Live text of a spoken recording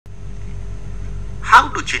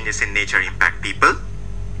do changes in nature impact people?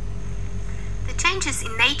 The changes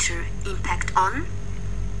in nature impact on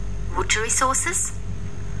water resources,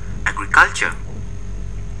 Agriculture,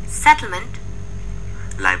 settlement,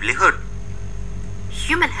 livelihood,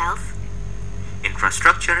 human health,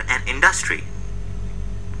 infrastructure and industry.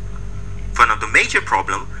 One of the major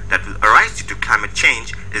problems that will arise due to climate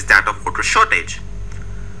change is that of water shortage.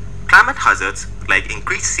 Climate hazards like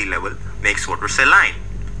increased sea level makes water saline.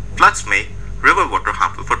 Floods make river water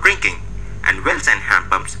harmful for drinking, and wells and hand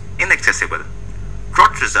pumps inaccessible.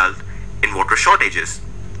 Drought result in water shortages.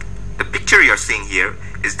 The picture you are seeing here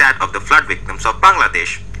is that of the flood victims of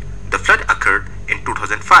Bangladesh. The flood occurred in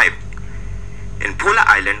 2005 in Bhola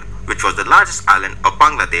Island, which was the largest island of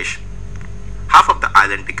Bangladesh. Half of the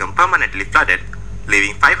island became permanently flooded,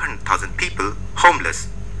 leaving 500,000 people homeless.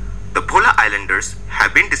 The Bhola Islanders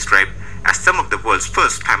have been described as some of the world's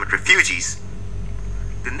first climate refugees.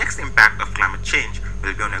 The next impact of climate change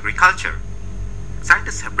will be on agriculture.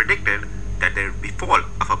 Scientists have predicted that there will be fall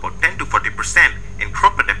of about 10 to 40% in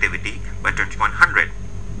crop productivity by 2100.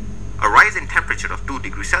 A rise in temperature of 2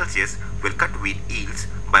 degrees Celsius will cut wheat yields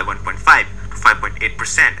by 1.5 to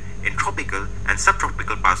 5.8% in tropical and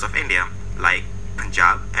subtropical parts of India like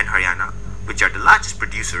Punjab and Haryana, which are the largest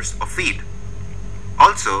producers of wheat.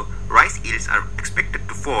 Also, rice yields are expected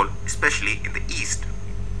to fall, especially in the east.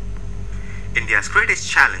 India's greatest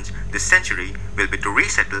challenge this century will be to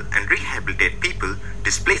resettle and rehabilitate people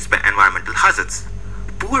displaced by environmental hazards.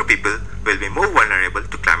 Poor people will be more vulnerable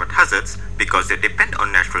to climate hazards because they depend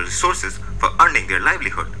on natural resources for earning their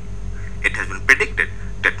livelihood. It has been predicted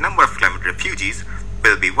that number of climate refugees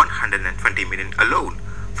will be 120 million alone.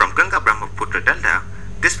 From Ganga-Brahmaputra Delta,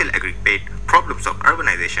 this will aggravate problems of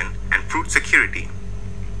urbanization and food security.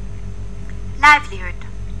 livelihood.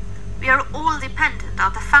 We are all dependent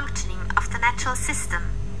on the functioning of the natural system,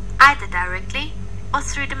 either directly or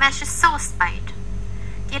through the measures sourced by it.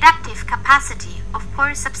 The adaptive capacity of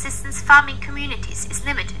poor subsistence farming communities is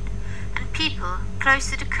limited, and people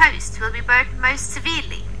close to the coast will be burdened most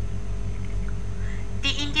severely.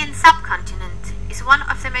 The Indian subcontinent is one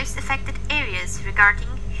of the most affected areas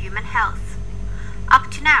regarding human health. Up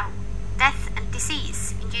to now, death and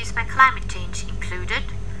disease induced by climate change included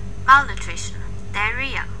malnutrition,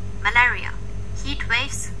 diarrhea, malaria, heat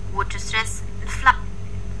waves, water stress, and flood.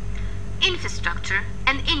 Infrastructure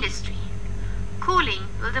and industry. Cooling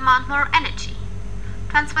will demand more energy.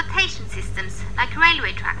 Transportation systems like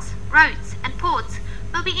railway tracks, roads, and ports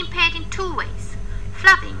will be impaired in two ways: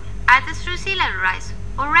 flooding, either through sea level rise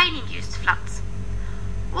or rain-induced floods.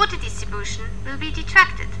 Water distribution will be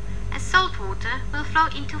detracted, as salt water will flow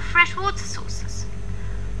into fresh water sources.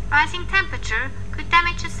 Rising temperature could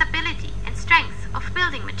damage the stability and strength of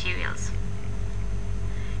building materials.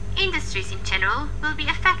 Industries in general will be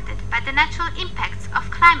affected by the natural impacts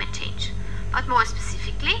of climate change, but more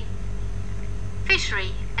specifically,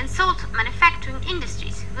 fishery and salt manufacturing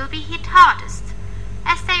industries will be hit hardest,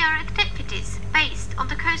 as they are activities based on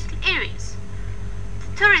the coastal areas.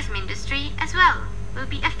 The tourism industry as well will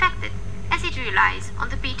be affected, as it relies on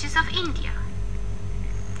the beaches of India.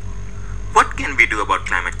 What can we do about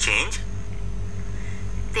climate change?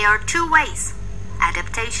 There are two ways: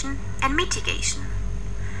 adaptation and mitigation.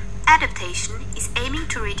 Adaptation is aiming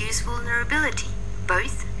to reduce vulnerability,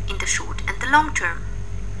 both in the short and the long term.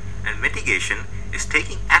 And mitigation is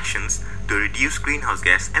taking actions to reduce greenhouse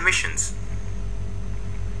gas emissions.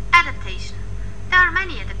 Adaptation. There are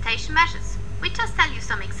many adaptation measures. We just tell you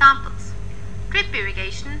some examples. Drip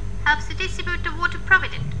irrigation helps to distribute the water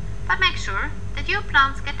provident, but make sure that your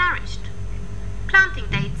plants get nourished. Planting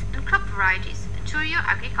dates and crop varieties ensure your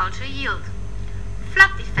agricultural yield.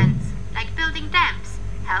 Flood defense, like building dams,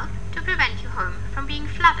 help to prevent your home from being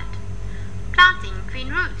flooded. Planting green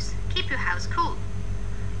roofs keep your house cool.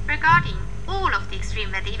 Regarding all of the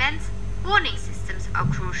extreme weather events, warning systems are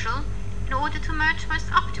crucial in order to merge most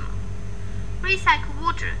optimal. Recycle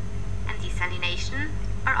water and desalination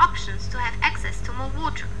are options to have access to more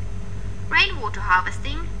water. Rainwater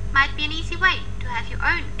harvesting might be an easy way to have your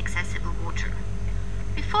own accessible water.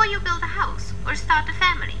 Before you build a house or start a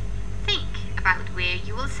family, think about where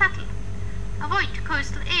you will settle. Avoid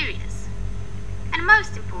coastal areas. And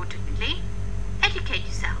most importantly, educate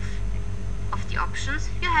yourself of the options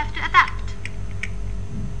you have to adapt.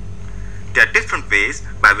 There are different ways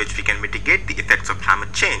by which we can mitigate the effects of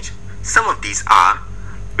climate change. Some of these are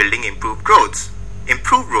building improved roads.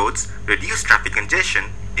 Improved roads reduce traffic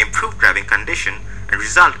congestion, improve driving condition, and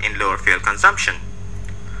result in lower fuel consumption.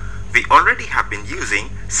 We already have been using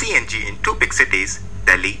CNG in two big cities,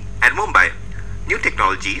 Delhi and Mumbai. New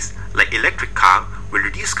technologies like electric car will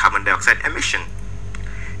reduce carbon dioxide emission.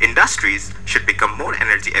 In Industries should become more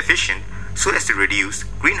energy efficient so as to reduce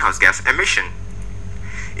greenhouse gas emission.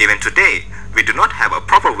 Even today, we do not have a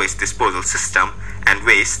proper waste disposal system, and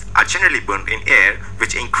wastes are generally burned in air,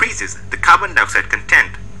 which increases the carbon dioxide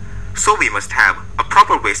content. So we must have a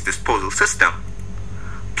proper waste disposal system.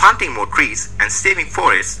 Planting more trees and saving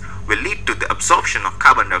forests will lead to the absorption of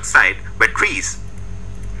carbon dioxide by trees.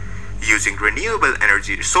 Using renewable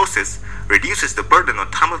energy resources reduces the burden on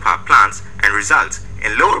thermal power plants and results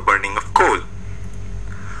in lower burning of coal.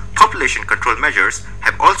 Population control measures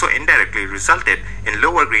have also indirectly resulted in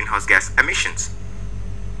lower greenhouse gas emissions.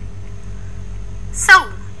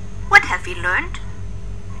 So, what have we learned?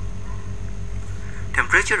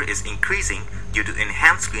 Temperature is increasing due to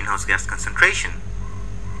enhanced greenhouse gas concentration.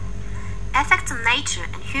 Effects on nature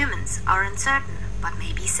and humans are uncertain but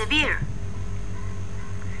may be severe.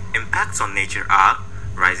 Impacts on nature are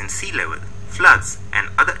rise in sea level, floods, and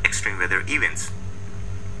other extreme weather events.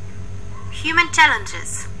 Human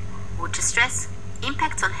challenges, water stress,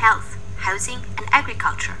 impacts on health, housing, and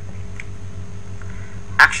agriculture.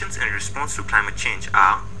 Actions in response to climate change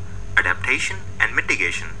are adaptation and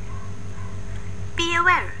mitigation. Be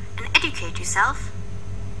aware and educate yourself.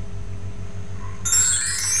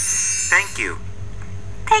 Thank you.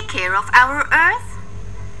 Take care of our Earth.